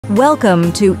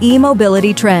Welcome to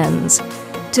E-Mobility Trends.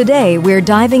 Today, we're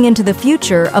diving into the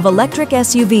future of electric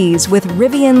SUVs with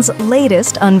Rivian's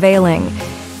latest unveiling.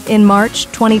 In March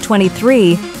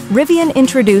 2023, Rivian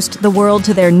introduced the world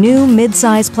to their new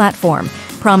midsize platform,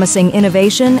 promising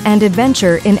innovation and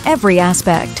adventure in every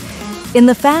aspect. In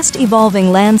the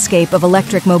fast-evolving landscape of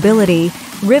electric mobility,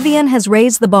 Rivian has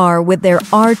raised the bar with their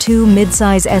R2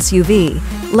 midsize SUV.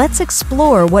 Let's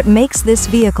explore what makes this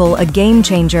vehicle a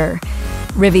game-changer.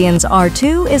 Rivian's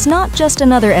R2 is not just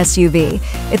another SUV.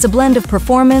 It's a blend of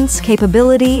performance,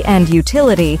 capability, and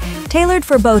utility, tailored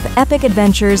for both epic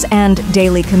adventures and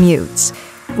daily commutes.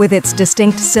 With its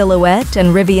distinct silhouette and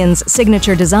Rivian's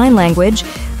signature design language,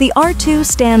 the R2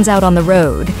 stands out on the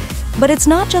road. But it's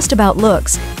not just about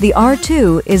looks. The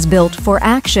R2 is built for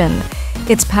action.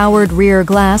 Its powered rear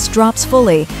glass drops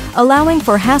fully, allowing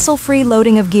for hassle-free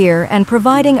loading of gear and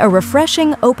providing a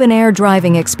refreshing open-air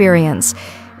driving experience.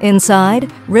 Inside,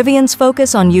 Rivian's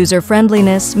focus on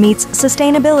user-friendliness meets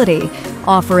sustainability,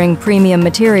 offering premium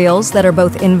materials that are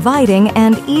both inviting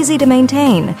and easy to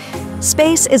maintain.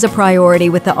 Space is a priority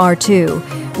with the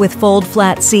R2. With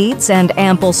fold-flat seats and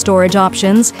ample storage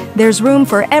options, there's room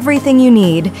for everything you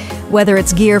need, whether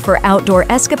it's gear for outdoor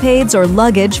escapades or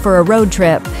luggage for a road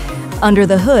trip. Under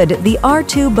the hood, the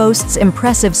R2 boasts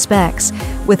impressive specs,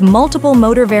 with multiple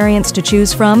motor variants to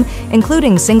choose from,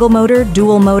 including single-motor,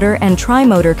 dual-motor, and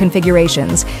tri-motor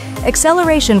configurations.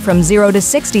 Acceleration from 0 to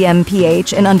 60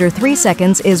 mph in under 3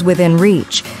 seconds is within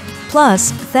reach. Plus,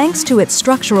 thanks to its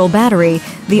structural battery,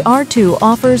 the R2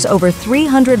 offers over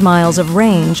 300 miles of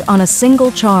range on a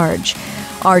single charge.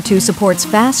 R2 supports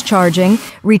fast charging,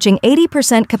 reaching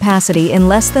 80% capacity in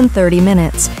less than 30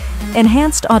 minutes.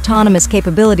 Enhanced autonomous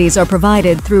capabilities are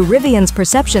provided through Rivian's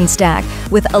perception stack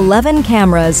with 11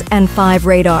 cameras and 5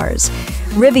 radars.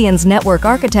 Rivian's network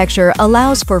architecture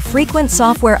allows for frequent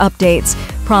software updates,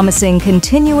 promising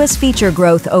continuous feature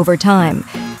growth over time.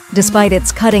 Despite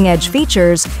its cutting-edge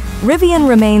features, Rivian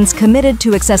remains committed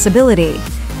to accessibility.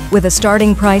 With a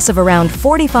starting price of around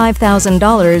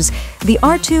 $45,000, the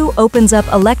R2 opens up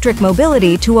electric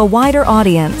mobility to a wider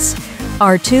audience.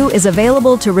 R2 is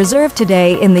available to reserve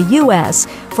today in the U.S.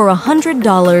 for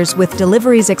 $100 with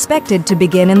deliveries expected to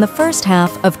begin in the first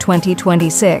half of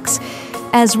 2026.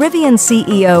 As Rivian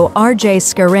CEO R.J.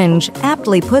 Scaringe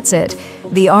aptly puts it,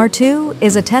 the R2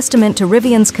 is a testament to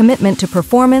Rivian's commitment to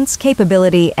performance,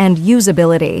 capability, and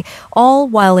usability, all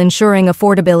while ensuring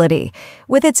affordability.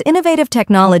 With its innovative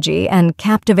technology and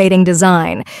captivating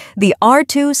design, the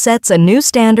R2 sets a new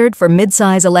standard for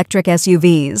midsize electric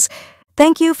SUVs.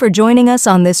 Thank you for joining us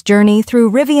on this journey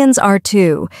through Rivian's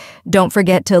R2. Don't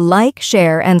forget to like,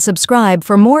 share, and subscribe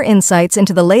for more insights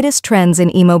into the latest trends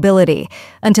in e-mobility.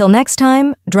 Until next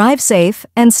time, drive safe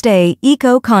and stay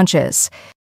eco-conscious.